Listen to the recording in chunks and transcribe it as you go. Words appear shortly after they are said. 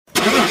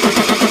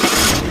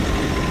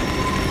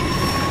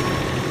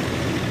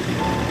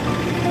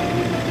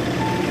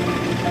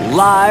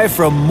Live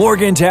from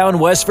Morgantown,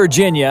 West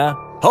Virginia,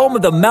 home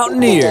of the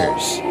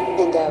Mountaineers.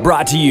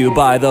 Brought to you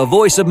by the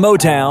Voice of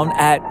Motown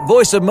at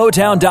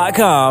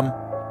voiceofmotown.com.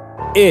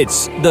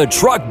 It's the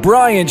Truck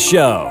Bryant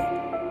Show.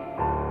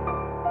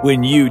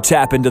 When you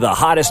tap into the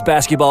hottest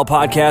basketball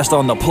podcast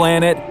on the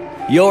planet,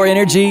 your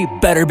energy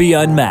better be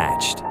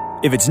unmatched.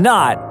 If it's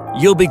not,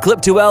 you'll be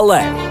clipped to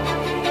LA.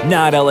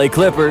 Not LA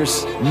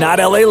Clippers, not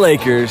LA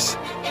Lakers,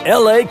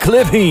 LA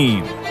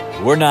Clipping.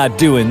 We're not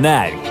doing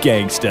that,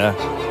 gangsta.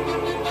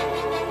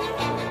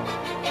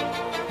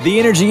 The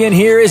energy in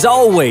here is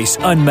always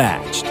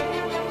unmatched.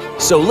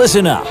 So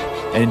listen up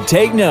and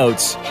take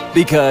notes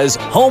because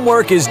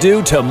homework is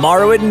due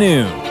tomorrow at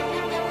noon.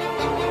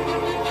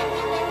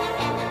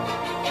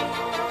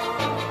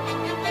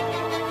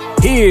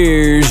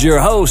 Here's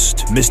your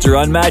host,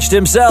 Mr. Unmatched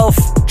himself,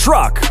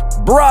 Truck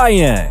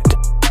Bryant.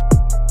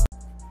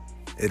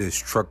 It is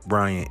Truck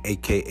Bryant,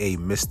 a.k.a.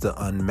 Mr.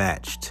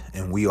 Unmatched,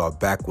 and we are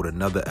back with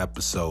another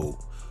episode.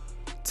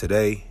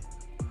 Today,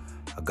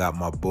 I got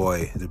my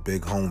boy, the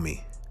big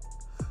homie.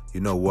 You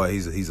know what?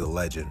 He's a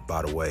legend,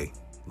 by the way.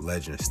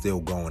 Legend,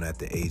 still going at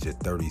the age of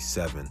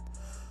 37.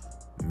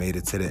 Made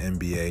it to the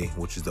NBA,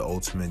 which is the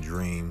ultimate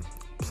dream.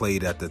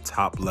 Played at the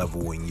top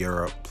level in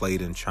Europe,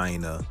 played in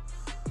China.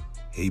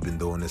 He been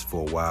doing this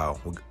for a while.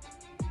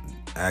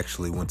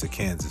 Actually went to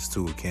Kansas,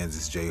 too,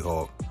 Kansas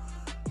Jayhawk.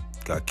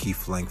 Got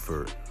Keith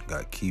Langford.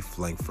 Got Keith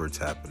Langford's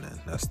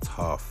happening. That's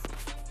tough.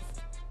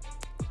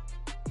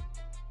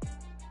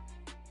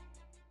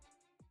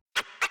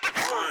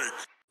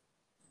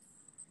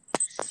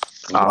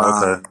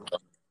 Oh, okay.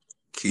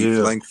 Keith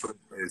Langford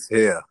is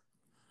here.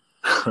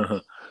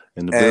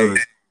 In the building.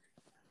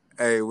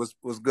 Hey,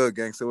 what's good,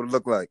 gangster? What it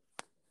look like?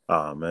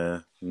 Oh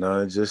man,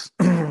 no, just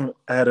had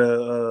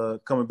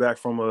coming back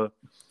from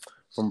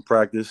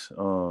practice.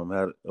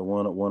 Had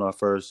won our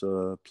first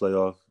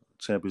playoff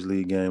Champions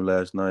League game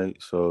last night.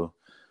 So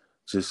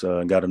just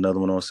got another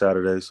one on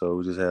Saturday. So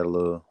we just had a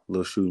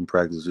little shooting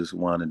practice, just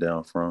winding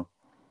down from.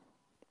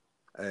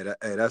 Hey,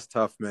 that's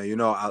tough, man. You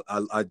know,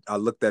 I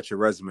looked at your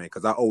resume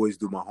because I always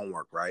do my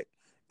homework, right?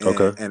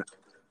 And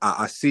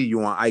I see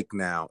you on Ike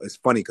now. It's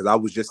funny because I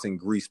was just in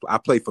Greece. I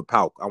played for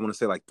PAOK. I want to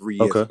say like 3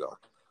 years ago.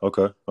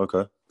 Okay.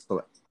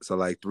 So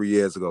like 3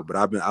 years ago. But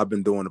I've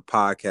been doing the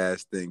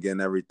podcast thing,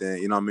 getting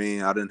everything. You know what I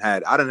mean? I didn't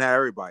have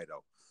everybody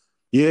though.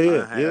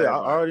 Yeah. I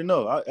already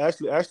know. I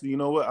actually, you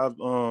know what? I've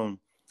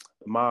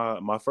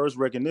my first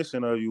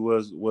recognition of you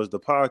was the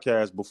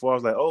podcast. Before I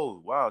was like,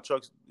 oh wow,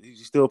 Chuck's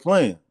he's still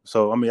playing.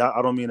 So I mean,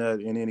 I don't mean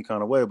that in any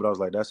kind of way, but I was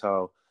like, that's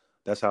how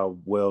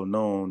well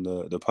known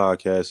the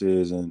podcast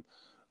is, and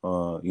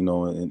you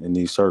know, in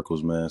these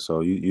circles, man. So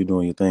you're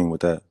doing your thing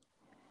with that.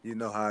 You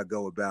know how I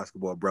go with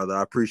basketball, brother.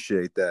 I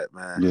appreciate that,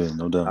 man. Yeah,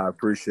 no doubt. I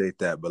appreciate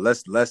that. But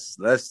let's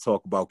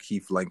talk about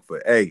Keith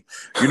Langford. Hey,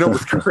 you know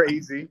what's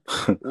crazy?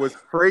 What's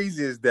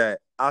crazy is that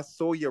I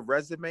saw your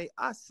resume.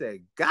 I said,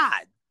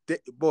 God,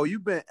 boy,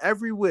 you've been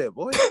everywhere,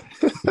 boy.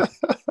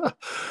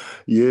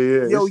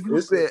 Yeah. Yo,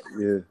 you been.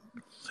 Yeah.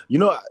 You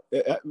know,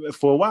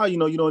 for a while, you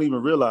know, you don't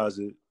even realize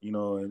it, you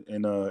know,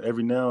 and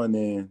every now and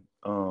then,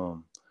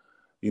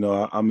 you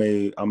know, I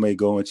may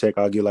go and check.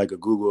 I'll get like a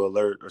Google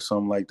alert or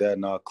something like that,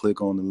 and I'll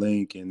click on the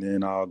link, and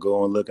then I'll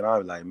go and look, and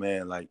I'll be like,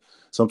 man, like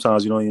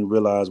sometimes you don't even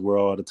realize where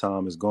all the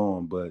time is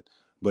going, but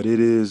it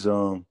is,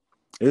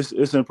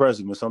 it's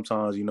impressive, and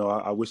sometimes, you know,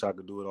 I wish I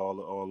could do it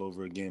all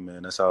over again,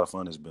 man. That's how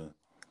fun it's been.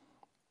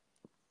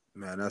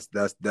 Man,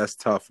 that's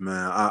tough,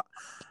 man.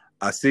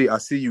 I see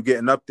you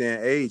getting up there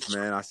in age,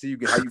 man. I see you.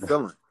 How you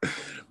feeling?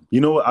 You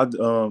know what?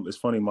 It's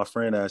funny. My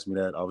friend asked me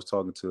that. I was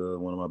talking to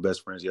one of my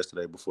best friends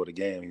yesterday before the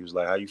game. He was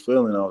like, "How you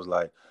feeling?"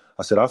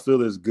 I said, "I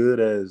feel as good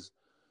as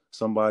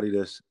somebody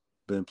that's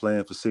been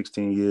playing for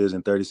 16 years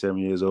and 37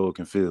 years old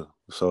can feel."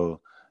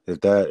 So if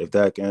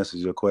that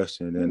answers your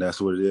question, then that's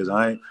what it is.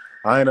 I ain't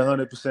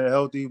 100%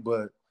 healthy,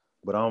 but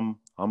I'm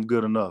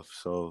good enough.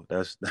 So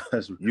that's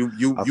you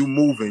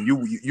moving.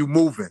 You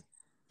moving.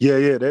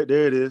 Yeah.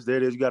 There it is.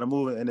 You got to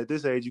move it, and at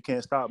this age, you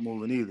can't stop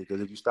moving either. Because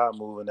if you stop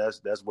moving,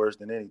 that's worse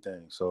than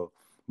anything. So,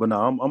 but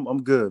no,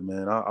 I'm good,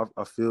 man.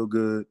 I feel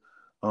good.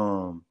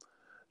 You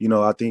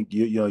know, I think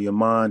you know your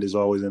mind is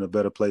always in a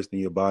better place than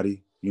your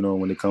body. You know,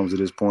 when it comes to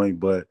this point,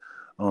 but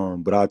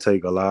I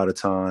take a lot of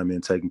time in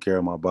taking care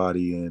of my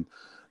body, and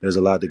there's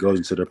a lot that goes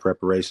into the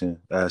preparation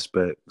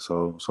aspect.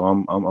 So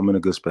I'm in a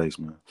good space,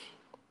 man.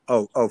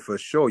 Oh, for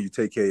sure. You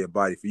take care of your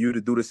body. For you to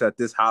do this at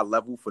this high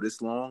level for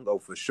this long, oh,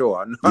 for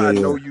sure. I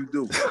know you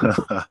do.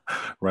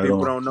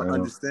 People don't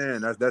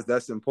understand.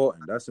 That's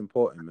important. That's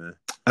important, man.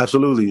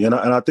 Absolutely, and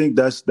I think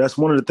that's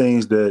one of the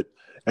things that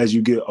as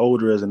you get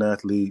older as an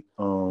athlete,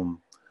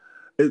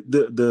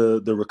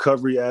 the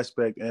recovery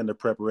aspect and the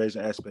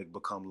preparation aspect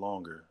become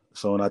longer.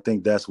 So, and I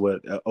think that's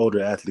what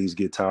older athletes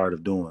get tired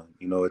of doing.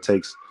 You know,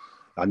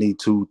 I need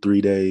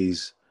 2-3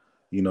 days,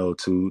 you know,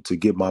 to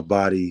get my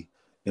body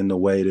in the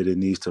way that it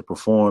needs to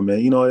perform.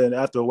 And, you know, and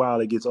after a while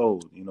it gets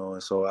old, you know,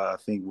 and so I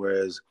think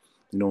whereas,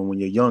 you know, when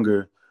you're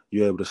younger,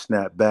 you're able to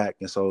snap back,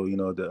 and so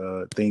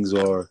the things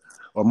are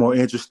more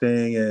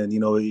interesting, and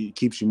it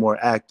keeps you more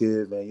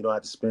active, and you don't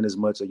have to spend as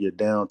much of your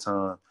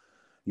downtime,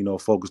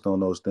 focused on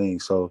those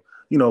things. So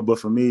but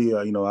for me,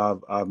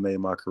 I've made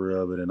my career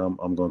of it, and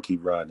I'm gonna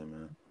keep riding it,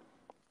 man.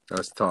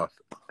 That's tough.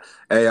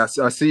 Hey, I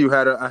see you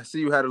had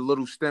a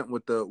little stint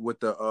with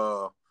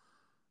the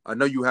I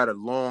know you had a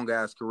long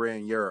ass career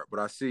in Europe, but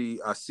I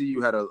see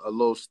you had a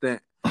little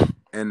stint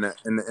in the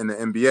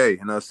NBA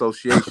in the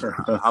association.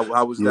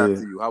 How was that Yeah.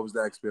 for you? How was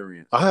that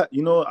experience? I had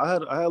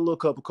a little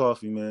cup of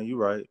coffee, man. You're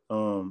right.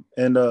 But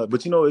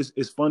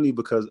it's funny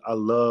because I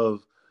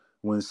love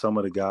when some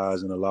of the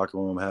guys in the locker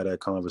room had that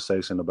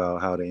conversation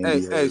about how the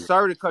NBA. Hey,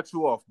 sorry to cut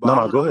you off, but No,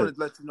 I go want ahead.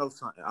 to let you know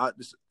something. I want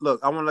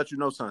to let you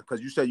know something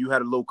because you said you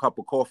had a little cup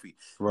of coffee.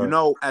 Right.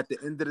 At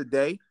the end of the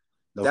day,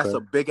 that's Okay. a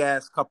big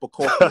ass cup of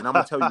coffee, and I'm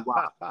gonna tell you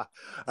why.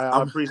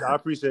 I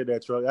appreciate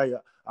that, Truck. I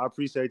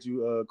appreciate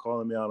you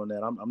calling me out on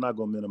that. I'm not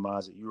gonna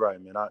minimize it. You're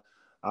right, man. I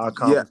Yeah.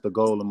 accomplished the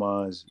goal of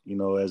mine, as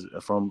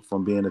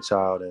from being a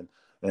child,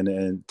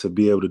 and to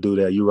be able to do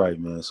that. You're right,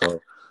 man. So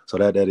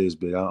that is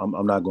big.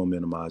 I'm not gonna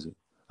minimize it.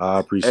 I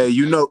appreciate Hey, it.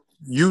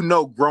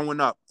 growing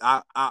up,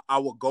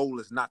 our goal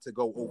is not to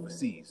go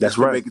overseas. That's It's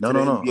to right. make it No, to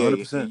the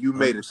NBA, 100%, and you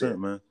made it 100%, there.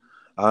 man.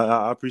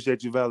 I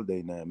appreciate you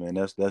validating that, man.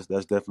 That's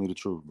definitely the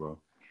truth, bro.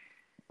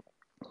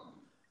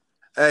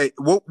 Hey,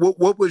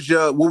 what was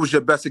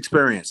your best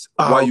experience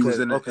while you was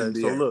in the Okay.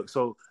 So NBA? look,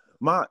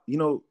 my,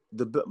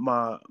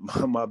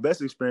 my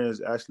best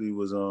experience actually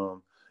was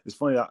it's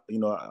funny. I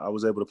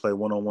was able to play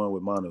 1-on-1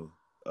 with Manu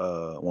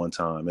one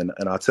time,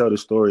 and I tell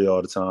this story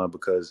all the time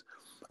because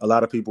a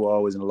lot of people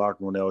always in the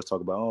locker room, they always talk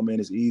about, oh man,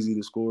 it's easy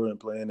to score and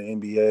play in the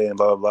NBA and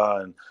blah blah blah,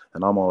 and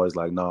I'm always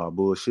like, nah,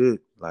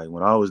 bullshit. Like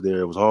when I was there,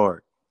 it was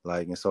hard.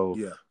 Like, and so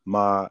Yeah.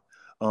 my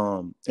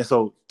and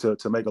so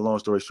to make a long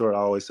story short, I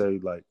always say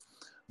like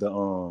the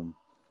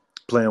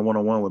playing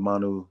 1-on-1 with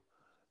Manu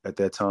at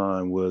that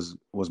time was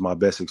my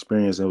best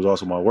experience, and it was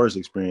also my worst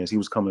experience. He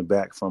was coming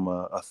back from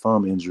a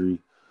thumb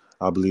injury,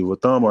 I believe, a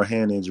thumb or a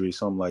hand injury,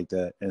 something like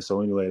that. And so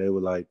anyway, they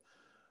were like,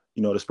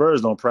 the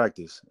Spurs don't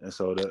practice, and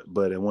so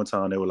but at one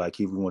time they were like,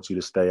 Keith, we want you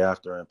to stay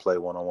after and play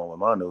 1-on-1 with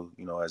Manu,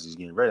 as he's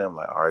getting ready. I'm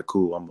like, all right,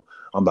 cool. I'm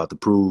about to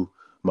prove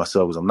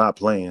myself because I'm not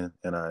playing,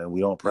 and we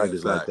don't Yeah,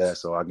 practice like that,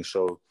 facts. so I can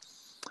show.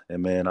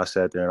 And man, I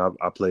sat there and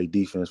I played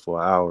defense for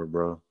an hour,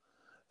 bro.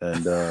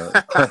 And I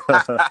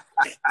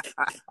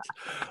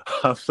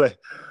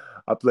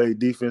played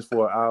defense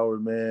for an hour,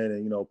 man,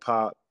 and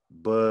Pop,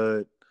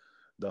 Bud,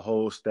 the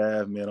whole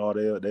staff, man, all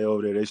they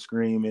over there, they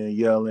screaming,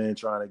 yelling,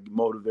 trying to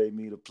motivate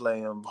me to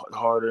play them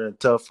harder and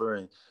tougher.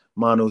 And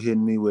Manu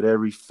hitting me with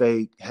every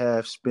fake,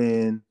 half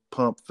spin,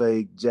 pump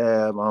fake,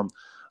 jab. I'm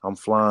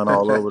flying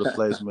all over the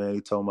place, man. He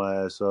tore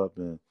my ass up,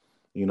 and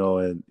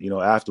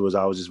afterwards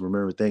I was just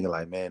remember thinking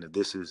like, man, if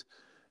this is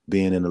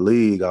being in the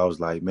league, I was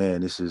like,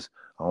 man, I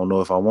don't know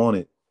if I want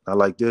it. I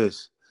like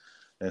this.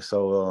 And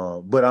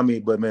so, but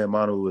man,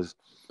 Manu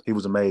he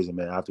was amazing,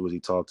 man. Afterwards, he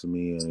talked to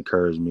me and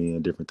encouraged me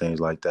and different things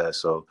like that.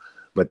 So,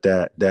 but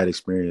that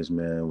experience,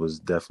 man, was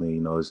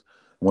definitely, it's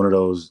one of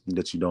those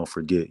that you don't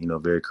forget,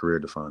 very career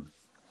defining.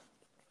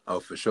 Oh,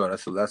 for sure.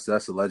 That's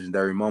a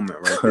legendary moment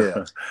right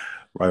there.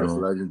 Right That's on.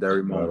 a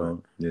legendary moment. Right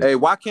on. Yeah. Hey,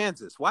 why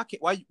Kansas? Why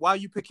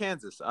you pick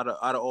Kansas out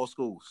of all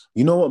schools?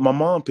 You know what? My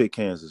mom picked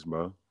Kansas,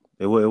 bro.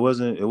 It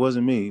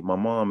wasn't me. My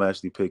mom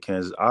actually picked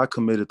Kansas. I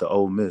committed to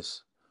Ole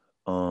Miss,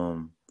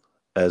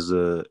 as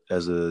a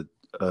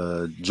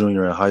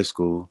junior in high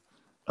school.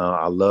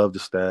 I love the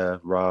staff: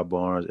 Rob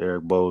Barnes,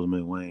 Eric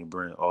Bozeman, Wayne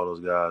Brent, all those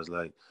guys.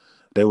 Like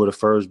they were the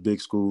first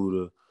big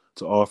school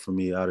to offer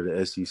me out of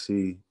the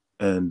SEC,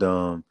 and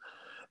I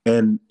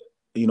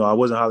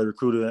wasn't highly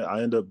recruited.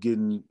 I ended up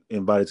getting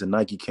invited to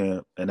Nike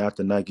camp, and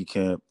after Nike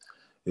camp,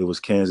 it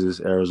was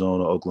Kansas,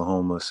 Arizona,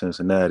 Oklahoma,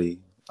 Cincinnati.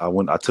 I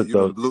took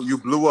those. You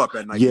blew up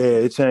at Nike.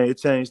 Yeah, camp. it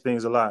changed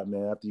things a lot,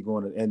 man. After you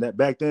going to, and that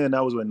back then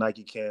that was when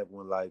Nike camp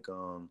when like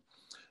in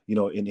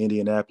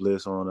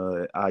Indianapolis on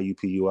a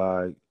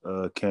IUPUI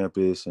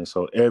campus, and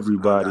so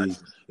everybody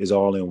is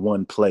all in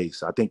one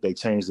place. I think they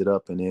changed it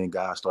up, and then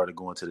guys started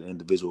going to the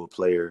individual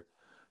player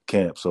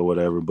camps or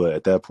whatever. But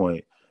at that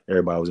point,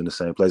 everybody was in the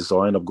same place. So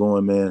I ended up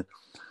going, man.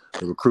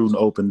 The recruiting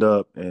opened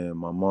up, and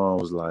my mom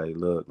was like,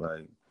 "Look,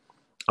 like,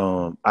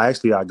 I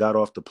got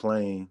off the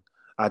plane.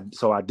 I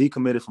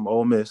decommitted from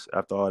Ole Miss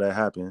after all that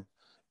happened,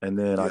 and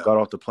then I got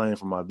off the plane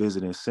from my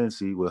visit in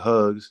Cincy with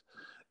Hugs,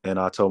 and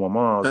I told my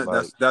mom, I was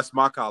like, that's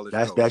my college.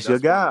 That's your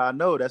guy. Funny. I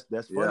know. That's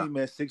funny,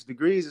 man. 6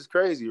 degrees is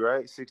crazy,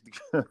 right? 6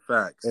 degrees.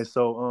 Facts. And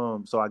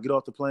so I get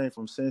off the plane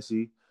from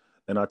Cincy,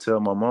 and I tell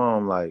my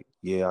mom like,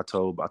 yeah, I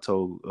told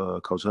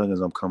Coach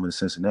Huggins I'm coming to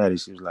Cincinnati.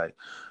 She was like,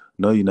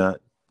 no, you're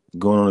not.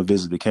 Going on a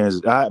visit to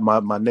Kansas.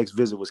 My next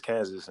visit was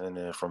Kansas, and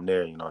then from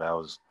there, that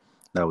was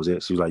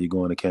it. She was like, you're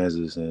going to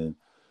Kansas, and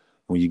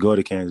when you go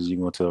to Kansas, you're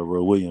going to tell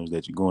Roy Williams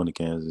that you're going to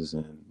Kansas,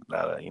 and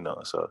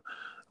so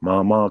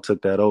my mom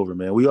took that over,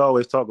 man. We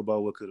always talk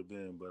about what could have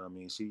been, but I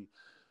mean, she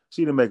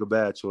didn't make a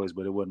bad choice,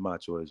 but it wasn't my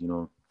choice,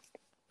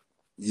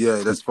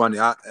 Yeah, that's funny.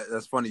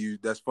 That's funny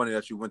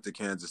that you went to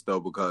Kansas though,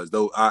 because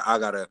I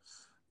gotta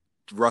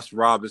Russ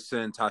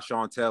Robinson,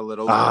 Tyshawn Taylor,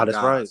 those were the That's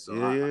guys. right. So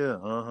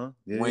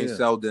Yeah. Wayne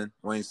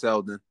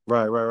Selden.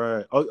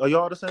 Right. Oh, are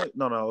y'all the same?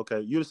 No.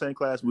 Okay. You're the same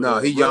class with No,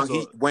 he young.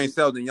 Russ, or... Wayne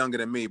Selden younger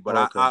than me, but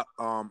okay.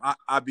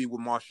 I be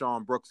with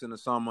Marshawn Brooks in the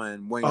summer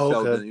and Wayne Oh, okay.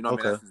 Selden. You know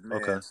what I mean? That's his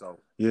man. Okay. So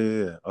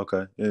Yeah.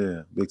 Okay.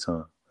 Yeah. Big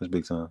time. That's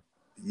big time.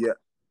 yeah.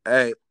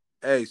 Hey.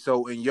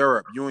 So in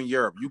Europe,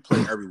 you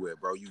play everywhere,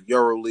 bro. You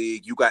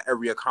EuroLeague. You got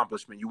every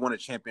accomplishment. You won a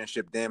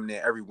championship damn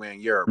near everywhere in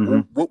Europe.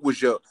 Mm-hmm. What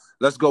was your?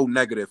 Let's go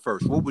negative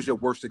first. What was your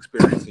worst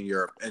experience in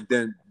Europe, and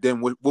then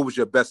what was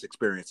your best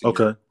experience in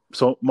Europe?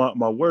 So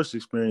my worst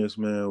experience,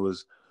 man,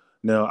 was,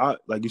 now, I,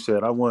 like you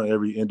said, I won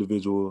every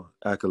individual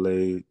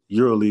accolade,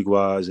 EuroLeague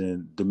wise,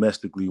 and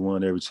domestically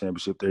won every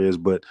championship there is.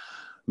 But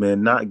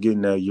man, not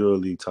getting that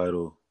EuroLeague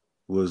title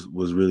was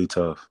really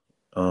tough.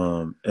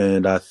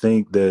 And I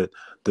think that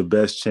the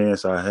best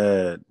chance I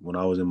had when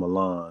I was in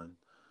Milan,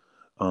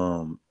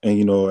 and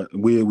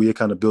we had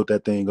kind of built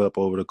that thing up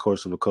over the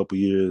course of a couple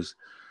years.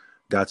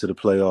 Got to the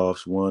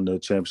playoffs, won the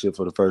championship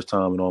for the first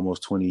time in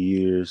almost 20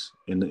 years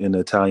in the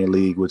Italian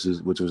league, which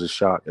was a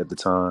shock at the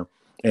time.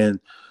 And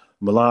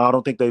Milan, I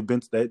don't think they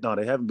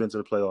haven't been to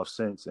the playoffs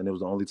since, and it was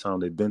the only time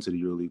they've been to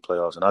the EuroLeague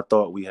playoffs. And I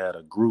thought we had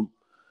a group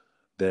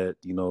that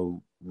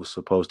was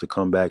supposed to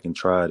come back and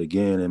try it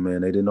again, and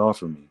man, they didn't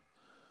offer me.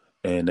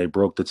 And they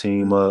broke the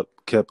team up,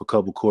 kept a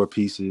couple core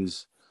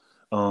pieces,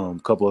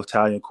 couple of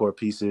Italian core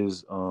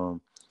pieces.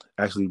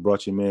 Actually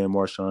brought your man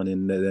Marshawn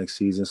in the next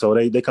season. So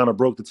they kind of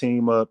broke the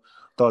team up,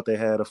 thought they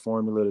had a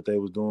formula that they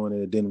was doing,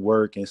 and it didn't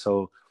work.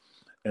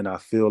 And I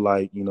feel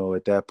like,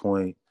 at that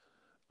point,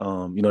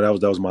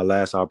 that was my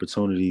last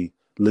opportunity,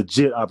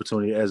 legit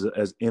opportunity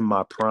as in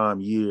my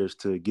prime years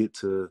to get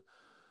to,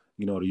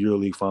 the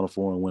EuroLeague Final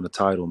Four and win a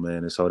title,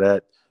 man. And so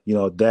that,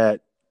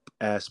 that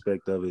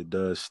aspect of it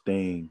does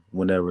sting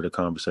whenever the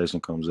conversation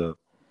comes up.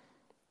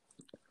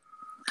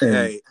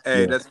 Hey,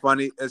 that's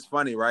funny. It's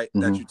funny, right?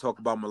 Mm-hmm. That you talk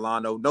about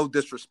Milano. No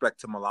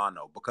disrespect to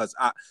Milano, because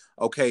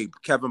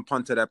Kevin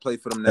Punter that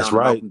played for them now, that's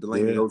right. Malcolm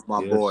Delaney, those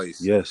my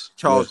boys. Yes.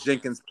 Charles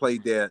Jenkins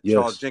played there. Yes.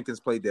 Charles Jenkins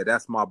played there.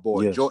 That's my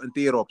boy. Yes. Jordan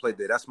Theodore played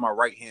there. That's my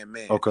right hand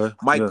man. Okay.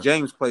 Mike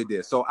James played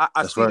there. So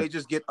I see right. They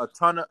just get a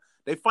ton of.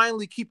 They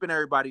finally keeping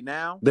everybody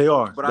now. They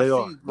are. But I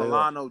see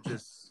Milano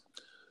just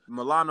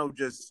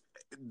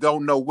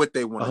don't know what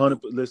they want to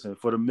do. Listen,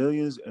 for the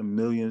millions and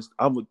millions,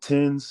 I'm with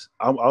tens.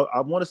 I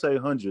want to say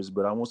hundreds,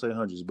 but I won't say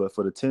hundreds. But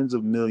for the tens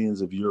of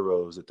millions of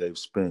euros that they've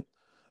spent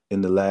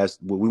in the last,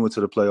 we went to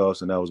the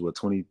playoffs, and that was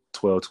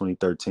 2012,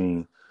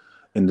 2013.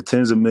 And the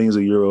tens of millions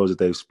of euros that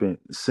they've spent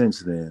since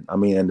then, I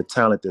mean, and the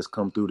talent that's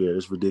come through there,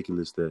 it's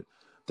ridiculous that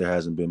there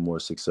hasn't been more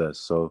success.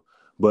 So,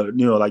 but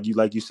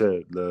like you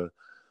said,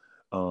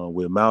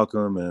 with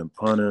Malcolm and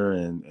Punter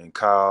and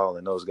Kyle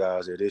and those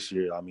guys there this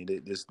year, I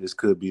mean, this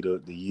could be the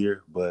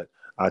year. But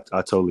I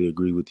totally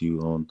agree with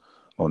you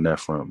on that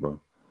front, bro.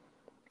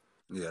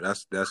 Yeah,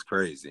 that's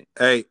crazy.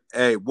 Hey,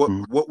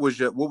 what was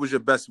your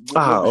best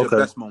your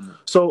best moment?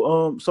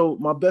 So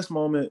my best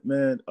moment,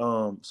 man.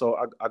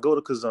 So I go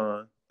to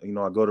Kazan.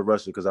 I go to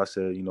Russia because I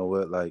said, you know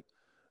what, like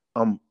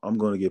I'm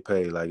gonna get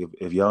paid. Like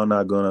if y'all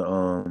not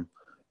gonna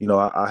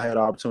I had an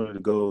opportunity to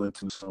go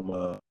into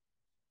some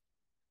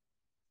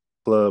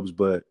clubs,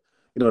 but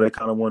they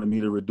kind of wanted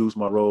me to reduce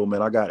my role,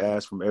 man. I got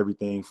asked from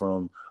everything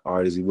from, all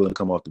right, is he willing to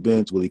come off the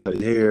bench? Will he cut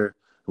his hair?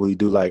 Will he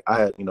do, like, I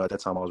had, at that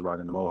time I was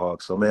rocking the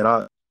Mohawks. So, man,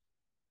 I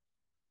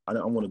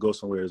want to go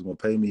somewhere that's going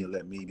to pay me and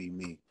let me be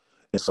me.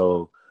 And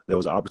so there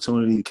was an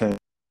opportunity that came.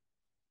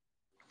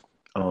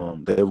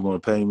 They were going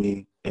to pay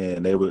me,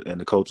 and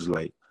the coach was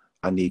like,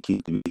 I need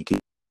Keith to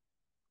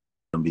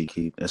be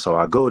Keith. And so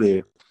I go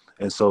there.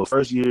 And so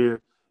first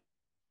year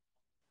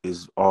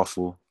is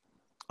awful.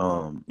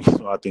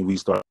 I think we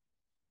started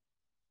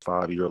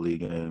 5 EuroLeague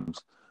games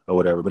or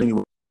whatever. But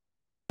anyway,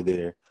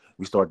 there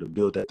we started to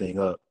build that thing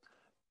up.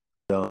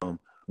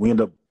 We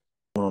end up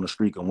going on a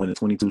streak of winning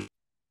 22.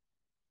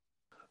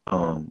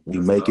 We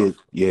make it.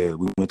 Yeah,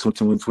 we went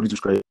 22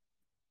 straight.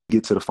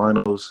 Get to the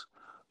finals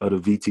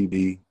of the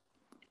VTB.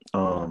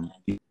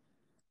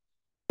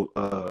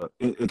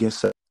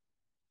 Against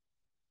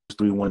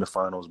 3-1 the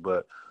finals,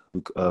 but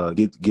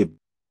get.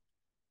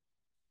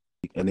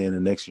 And then the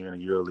next year in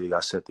the EuroLeague,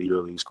 I set the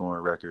EuroLeague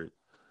scoring record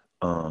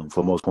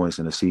for most points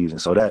in the season.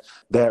 So that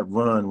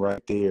run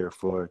right there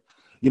for,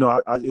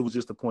 it was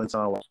just a point in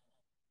time.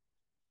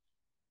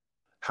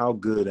 How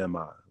good am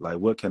I? Like,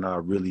 what can I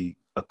really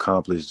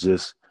accomplish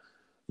just,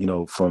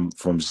 from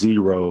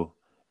zero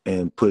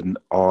and putting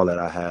all that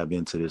I have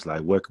into this?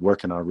 Like, where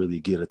can I really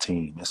get a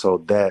team? And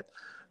so that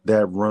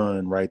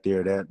run right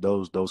there,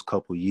 those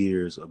couple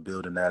years of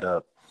building that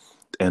up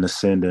and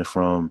ascending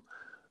from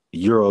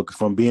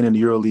being in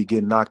the EuroLeague,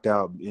 getting knocked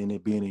out, and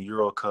it being in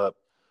Euro Cup,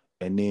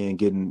 and then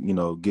getting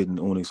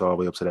Unix all the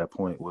way up to that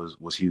point was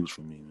huge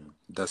for me, man.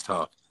 That's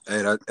tough.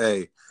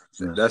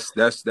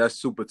 That's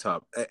super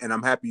tough. And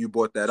I'm happy you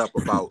brought that up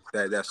about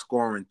that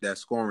scoring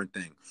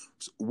thing.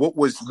 What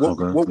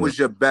was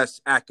your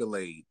best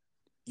accolade,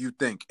 you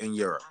think, in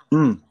Europe?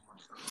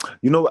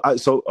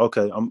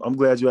 I'm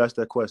glad you asked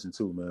that question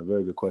too, man.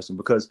 Very good question,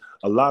 because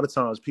a lot of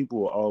times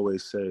people will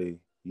always say,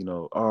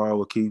 oh, I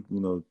will keep,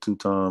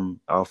 two-time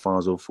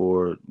Alfonso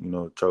Ford,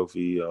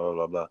 trophy, blah,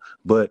 blah, blah.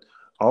 But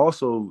I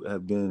also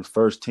have been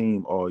first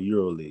team all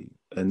EuroLeague.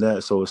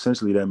 And so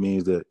essentially that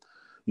means that,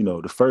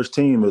 the first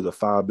team is the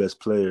 5 best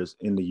players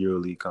in the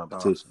EuroLeague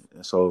competition.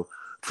 And so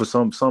for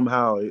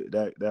somehow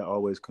that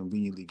always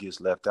conveniently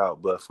gets left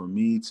out. But for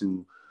me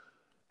to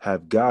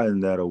have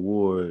gotten that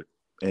award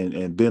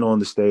and been on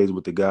the stage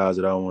with the guys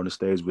that I was on the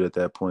stage with at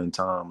that point in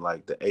time,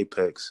 like the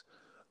apex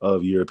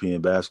of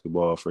European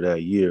basketball for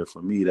that year,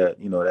 for me,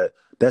 that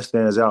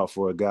stands out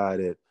for a guy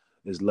that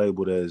is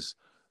labeled as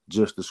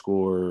just a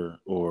scorer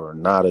or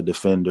not a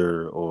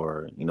defender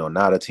or,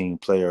 not a team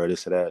player or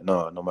this or that.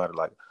 No matter,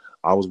 like,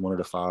 I was one of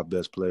the 5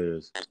 best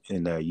players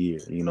in that year,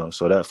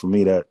 So that, for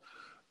me, that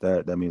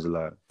means a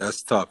lot.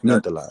 That's tough.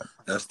 Meant a lot.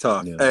 That's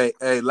tough. Yeah.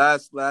 Hey,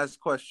 last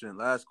question,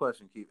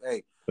 Keith.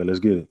 Hey. But let's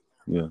get it.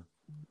 Yeah.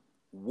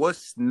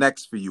 What's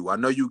next for you? I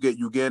know you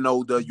getting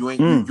older. You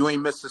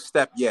ain't missed a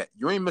step yet.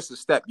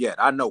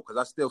 I know, because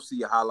I still see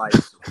your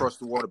highlights. Across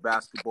the Water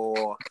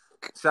Basketball.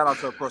 Shout out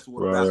to Across the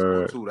Water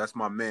Basketball too. That's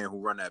my man who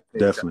run that page.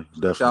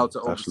 Definitely. Shout out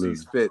to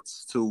Overseas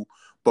Fits too.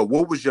 But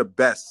what was your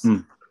best?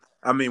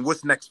 I mean,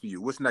 what's next for you?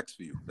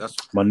 That's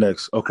my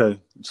next. Okay.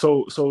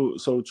 So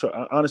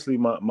honestly,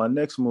 my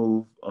next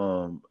move,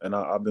 and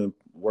I've been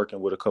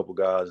working with a couple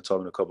guys and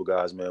talking to a couple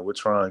guys, man. We're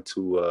trying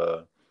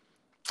to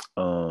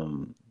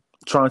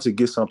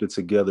get something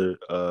together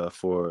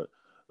for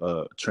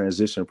a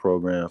transition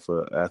program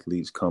for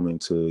athletes coming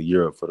to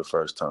Europe for the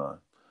first time.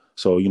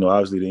 So,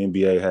 obviously the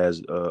NBA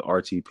has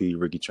RTP,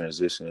 rookie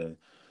transition.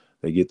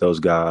 They get those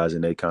guys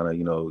and they kind of,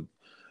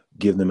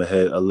 give them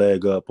a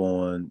leg up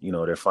on,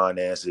 their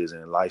finances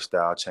and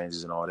lifestyle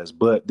changes and all this.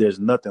 But there's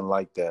nothing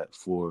like that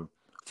for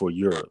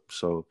Europe.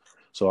 So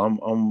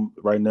I'm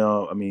right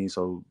now,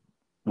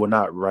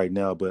 not right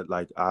now, but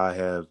like I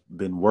have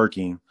been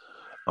working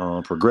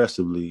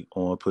progressively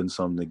on putting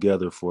something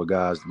together for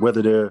guys,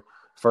 whether they're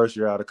first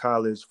year out of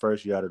college,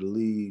 first year out of the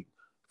league,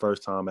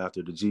 first time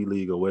after the G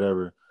League or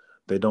whatever.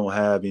 They don't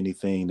have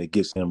anything that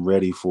gets them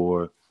ready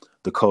for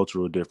the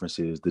cultural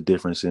differences, the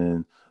difference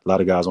in, a lot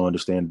of guys don't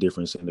understand the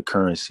difference in the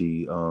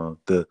currency,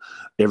 the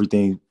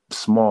everything,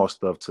 small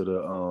stuff to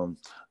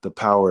the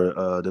power,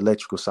 the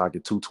electrical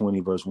socket, 220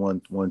 versus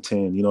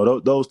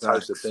 110, those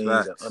types of things,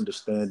 and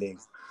understanding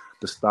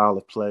the style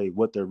of play,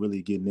 what they're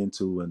really getting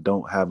into, and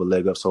don't have a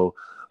leg up. So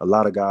a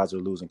lot of guys are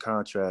losing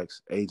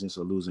contracts, agents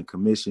are losing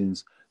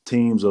commissions,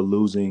 teams are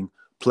losing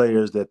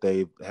players that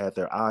they've had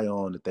their eye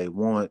on, that they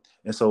want.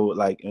 And so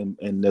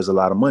and there's a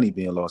lot of money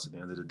being lost at the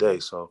end of the day.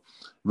 So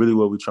really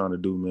what we're trying to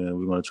do, man,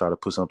 we're going to try to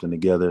put something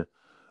together,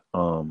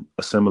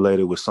 assimilate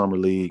it with Summer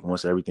League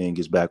once everything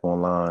gets back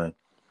online.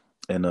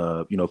 And,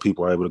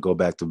 people are able to go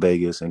back to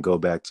Vegas and go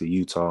back to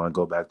Utah and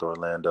go back to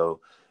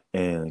Orlando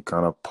and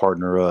kind of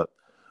partner up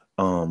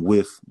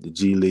with the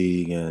G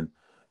League and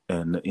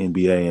the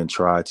NBA and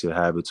try to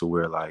have it to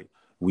where, like,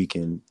 we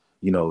can,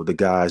 the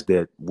guys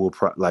that will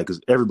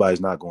because everybody's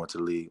not going to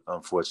the league,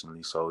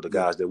 unfortunately. So the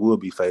guys that will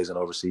be phasing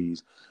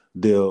overseas,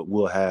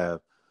 we'll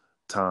have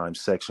time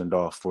sectioned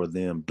off for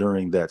them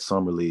during that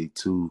summer league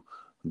to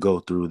go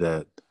through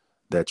that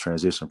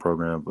transition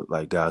program. But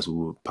like guys who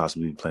will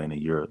possibly be playing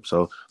in Europe.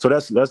 So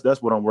that's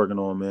what I'm working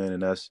on, man.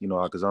 And that's,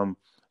 because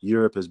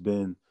Europe has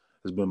been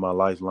my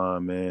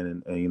lifeline,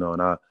 man.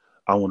 And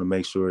I want to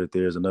make sure that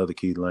there's another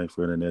Keith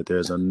Langford and that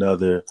there's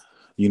another,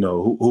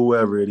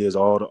 whoever it is,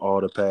 all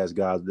the past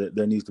guys,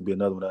 there needs to be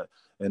another one,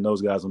 and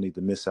those guys don't need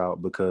to miss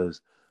out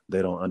because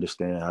they don't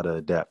understand how to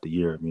adapt to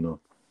Europe,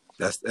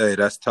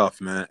 That's tough,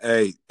 man.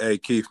 Hey,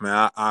 Keith,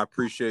 man, I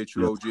appreciate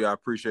you, OG. I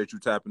appreciate you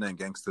tapping in,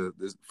 gangster,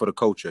 for the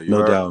culture.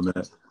 No doubt,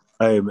 man.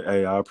 Hey,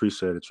 I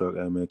appreciate it, Truck.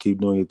 Hey, man,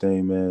 keep doing your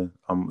thing, man.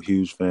 I'm a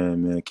huge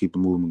fan, man. Keep the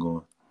movement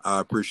going. I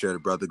appreciate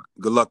it, brother.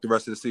 Good luck the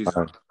rest of the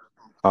season.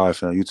 All right,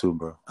 fam. You too,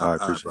 bro. I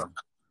appreciate it.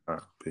 All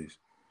right, peace.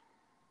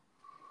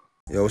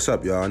 Yo, what's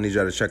up, y'all? I need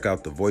y'all to check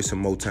out The Voice of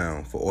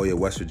Motown for all your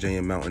West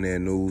Virginia Mountaineer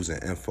news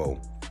and info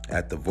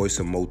at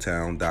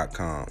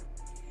thevoiceofmotown.com.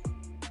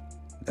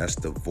 That's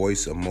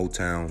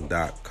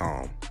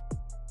thevoiceofmotown.com.